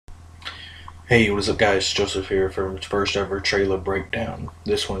Hey, what is up guys? Joseph here for first ever trailer breakdown.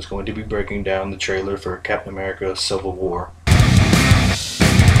 This one's going to be breaking down the trailer for Captain America Civil War.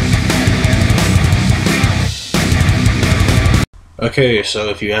 Okay, so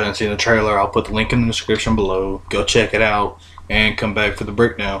if you haven't seen the trailer, I'll put the link in the description below. Go check it out and come back for the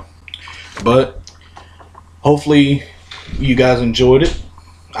breakdown. But hopefully you guys enjoyed it.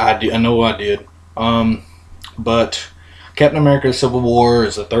 I know I did. But Captain America Civil War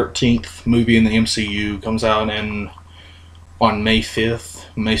is the 13th movie in the MCU. Comes out on May 5th,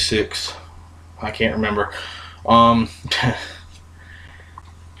 May 6th. I can't remember.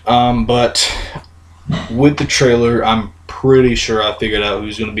 But with the trailer, I'm pretty sure I figured out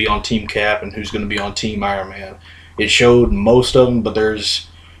who's going to be on Team Cap and who's going to be on Team Iron Man. It showed most of them, but there's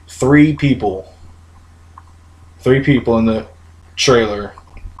three people in the trailer.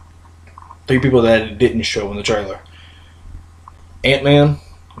 Three people that it didn't show in the trailer. Ant-Man,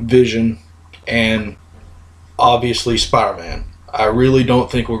 Vision, and obviously Spider-Man. I really don't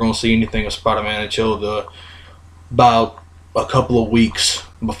think we're going to see anything of Spider-Man until about a couple of weeks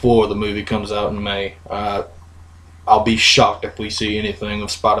before the movie comes out in May. I'll be shocked if we see anything of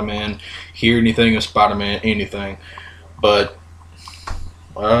Spider-Man, hear anything of Spider-Man, anything. But,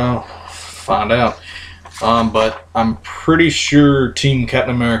 well, find out. But I'm pretty sure Team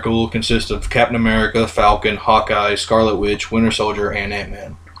Captain America will consist of Captain America, Falcon, Hawkeye, Scarlet Witch, Winter Soldier, and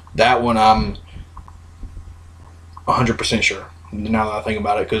Ant-Man. That one I'm 100% sure, now that I think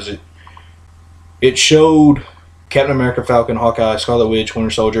about it, because it showed Captain America, Falcon, Hawkeye, Scarlet Witch, Winter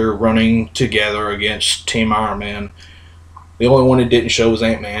Soldier running together against Team Iron Man. The only one it didn't show was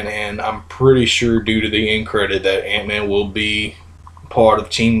Ant-Man, and I'm pretty sure due to the end credit that Ant-Man will be part of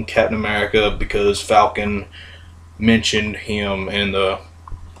Team Captain America because Falcon mentioned him in the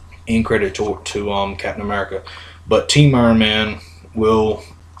end credit to Captain America. But Team Iron Man will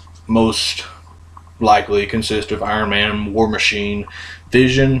most likely consist of Iron Man, War Machine,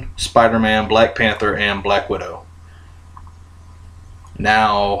 Vision, Spider-Man, Black Panther, and Black Widow.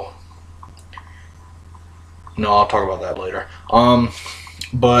 Now, no, I'll talk about that later.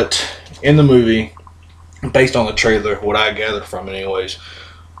 But in the movie, based on the trailer, what I gathered from it anyways,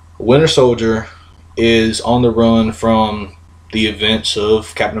 Winter Soldier is on the run from the events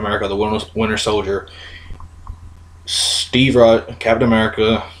of Captain America, the Winter Soldier. Captain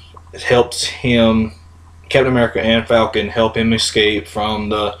America helps him, Captain America and Falcon help him escape from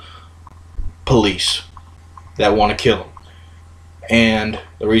the police that want to kill him. And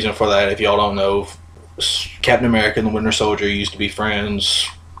the reason for that, if y'all don't know, Captain America and the Winter Soldier used to be friends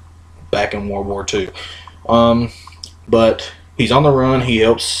back in World War II. But he's on the run.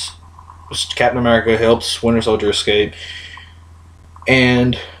 Captain America helps Winter Soldier escape,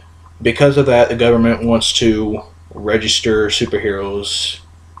 and because of that, the government wants to register superheroes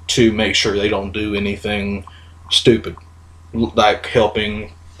to make sure they don't do anything stupid, like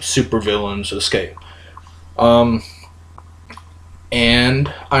helping supervillains escape.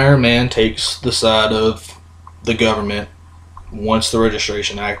 And Iron Man takes the side of the government, wants the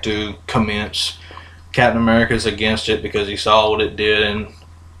Registration Act to commence. Captain America's against it because he saw what it did in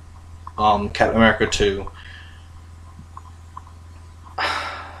Captain America 2.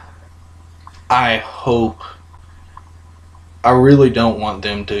 I really don't want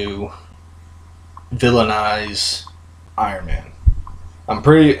them to villainize Iron Man.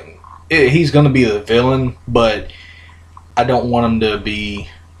 He's going to be the villain, but I don't want him to be,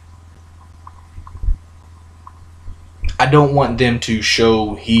 I don't want them to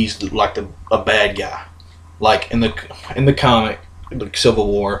show he's like a bad guy. Like in the comic, like Civil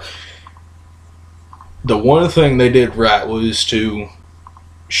War, the one thing they did right was to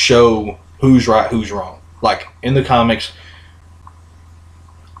show who's right, who's wrong. Like in the comics,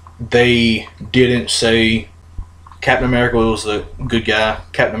 they didn't say Captain America was the good guy,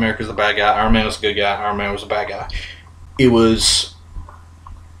 Captain America's the bad guy, Iron Man was the good guy, Iron Man was the bad guy. It was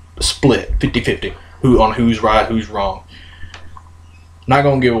split 50-50 on who's right, who's wrong. Not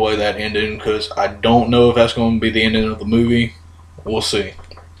going to give away that ending because I don't know if that's going to be the ending of the movie. We'll see.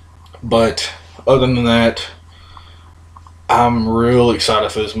 But other than that, I'm real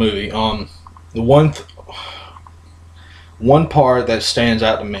excited for this movie. The one part that stands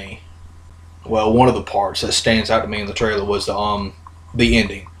out to me, well, one of the parts that stands out to me in the trailer was the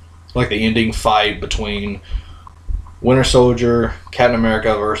ending. Like the ending fight between Winter Soldier, Captain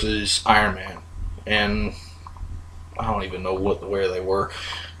America versus Iron Man. And I don't even know where they were.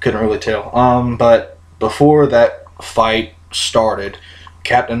 Couldn't really tell. But before that fight started,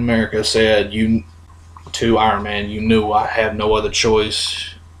 Captain America said to Iron Man, "You knew I had no other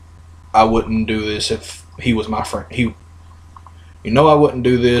choice. I wouldn't do this if he was my friend. You know I wouldn't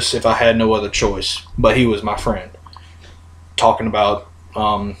do this if I had no other choice, but he was my friend. Talking about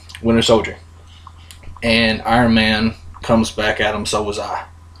Winter Soldier. And Iron Man comes back at him, so was I.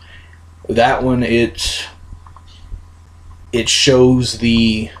 That one, it shows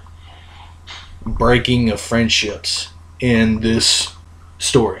the breaking of friendships in this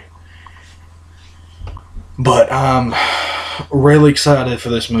story. But I'm really excited for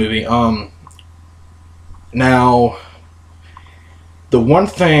this movie. Now, the one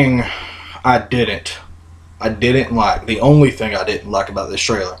thing I didn't like, the only thing I didn't like about this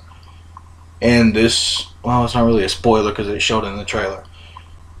trailer, and this, well, it's not really a spoiler because it showed in the trailer.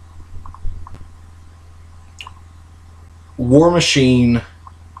 War Machine,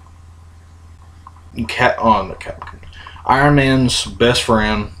 Iron Man's best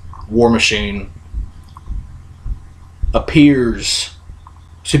friend, War Machine, appears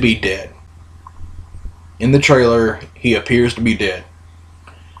to be dead. In the trailer, he appears to be dead.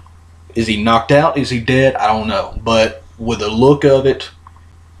 Is he knocked out? Is he dead? I don't know. But with the look of it,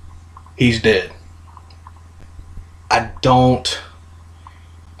 he's dead.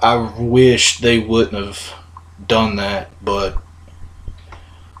 I wish they wouldn't have done that, but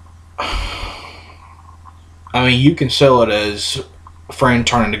I mean, you can sell it as friend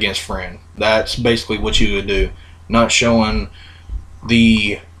turning against friend. That's basically what you would do. Not showing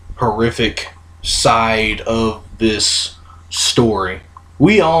the horrific side of this story.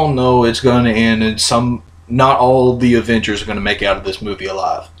 We all know it's going to end, and not all of the Avengers are going to make it out of this movie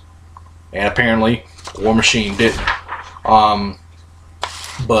alive. And apparently, War Machine didn't.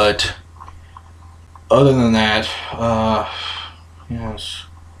 But other than that, yes.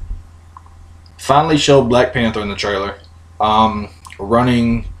 Finally showed Black Panther in the trailer,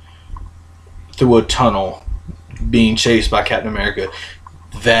 running through a tunnel, being chased by Captain America.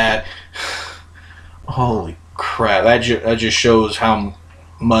 That, holy crap! That just shows how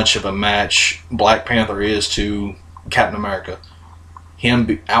much of a match Black Panther is to Captain America.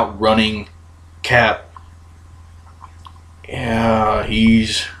 Him outrunning Cap. Yeah,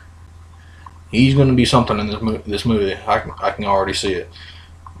 he's going to be something in this movie. I can already see it.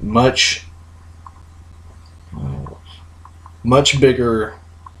 Much bigger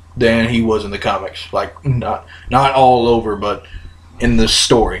than he was in the comics. Like not all over, but in the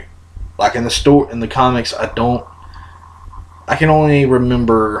story. Like in the comics, I can only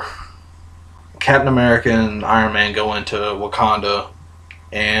remember Captain America and Iron Man going to Wakanda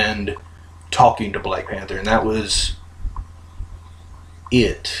and talking to Black Panther, and that was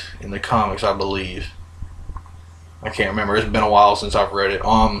it in the comics, I believe. I can't remember. It's been a while since I've read it.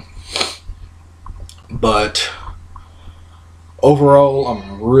 But overall,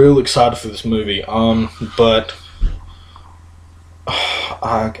 I'm real excited for this movie. But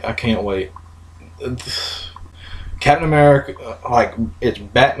I can't wait. Captain America, like, it's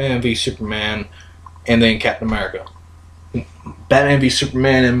Batman v Superman, and then Captain America. Batman v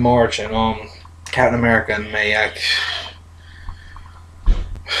Superman in March, and Captain America in May.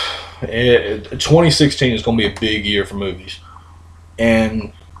 2016 is going to be a big year for movies,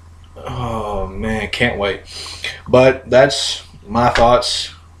 and oh man, can't wait. But that's my thoughts.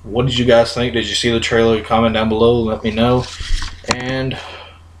 What did you guys think? Did you see the trailer? Comment down below, let me know, and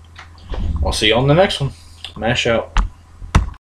I'll see you on the next one. Mash out.